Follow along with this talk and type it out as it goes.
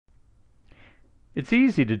It's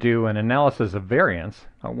easy to do an analysis of variance,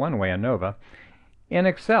 a one-way ANOVA, in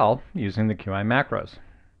Excel using the QI macros.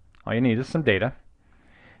 All you need is some data.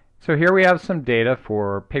 So here we have some data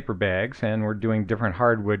for paper bags, and we're doing different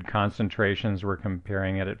hardwood concentrations. We're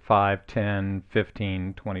comparing it at 5, 10,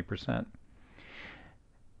 15, 20%.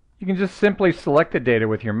 You can just simply select the data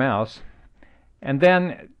with your mouse, and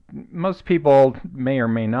then most people may or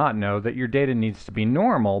may not know that your data needs to be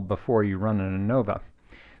normal before you run an ANOVA.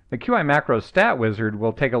 The QI macros stat wizard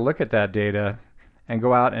will take a look at that data and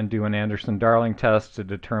go out and do an Anderson-Darling test to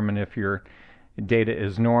determine if your data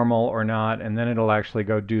is normal or not, and then it'll actually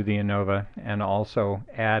go do the ANOVA and also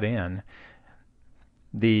add in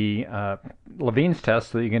the Levenes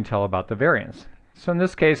test so that you can tell about the variance. So in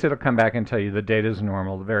this case, it'll come back and tell you the data is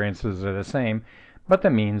normal, the variances are the same, but the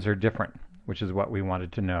means are different, which is what we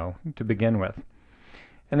wanted to know to begin with.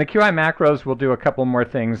 And the QI macros will do a couple more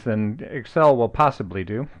things than Excel will possibly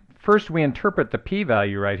do. First, we interpret the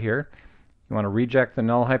p-value right here. You want to reject the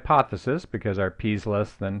null hypothesis because our p is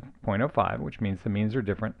less than 0.05, which means the means are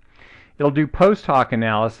different. It'll do post-hoc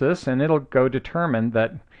analysis, and it'll go determine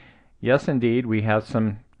that, yes, indeed, we have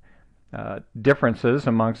some differences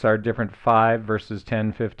amongst our different 5 versus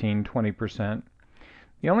 10, 15, 20%.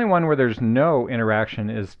 The only one where there's no interaction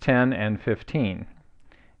is 10 and 15.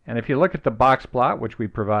 And if you look at the box plot, which we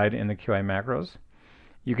provide in the QI macros,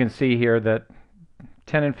 you can see here that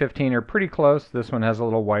 10 and 15 are pretty close. This one has a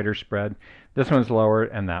little wider spread. This one's lower,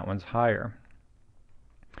 and that one's higher.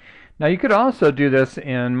 Now you could also do this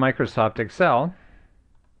in Microsoft Excel,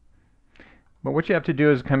 but what you have to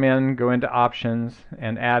do is come in, go into Options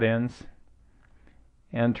and Add-ins,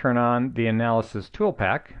 and turn on the Analysis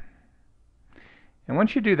toolpak. And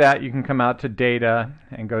once you do that, you can come out to Data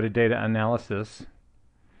and go to Data Analysis.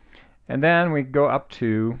 And then we go up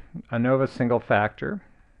to ANOVA single factor.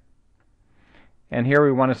 And here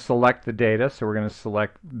we want to select the data, so we're going to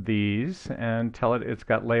select these and tell it it's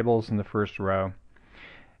got labels in the first row.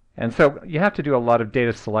 And so you have to do a lot of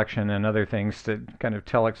data selection and other things to kind of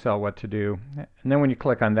tell Excel what to do. And then when you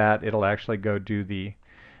click on that, it'll actually go do the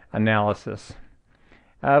analysis.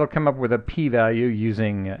 It'll come up with a p-value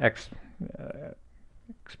using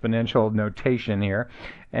exponential notation here,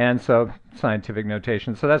 and so scientific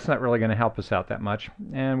notation. So that's not really going to help us out that much.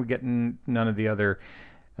 And we get none of the other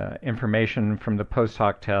information from the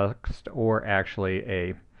post-hoc text or actually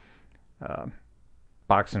a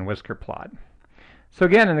box and whisker plot. So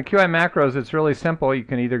again, in the QI macros, it's really simple. You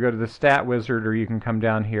can either go to the stat wizard or you can come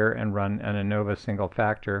down here and run an ANOVA single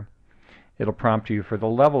factor. It'll prompt you for the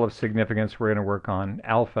level of significance we're going to work on,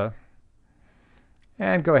 alpha,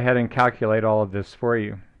 and go ahead and calculate all of this for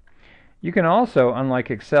you. You can also, unlike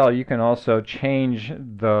Excel, you can also change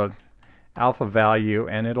the alpha value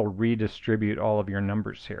and it'll redistribute all of your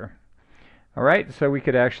numbers here. All right, so we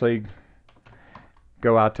could actually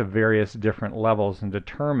go out to various different levels and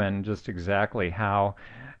determine just exactly how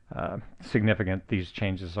significant these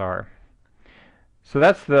changes are. So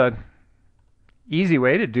that's the easy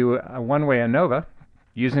way to do a one-way ANOVA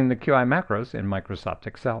using the QI macros in Microsoft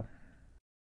Excel.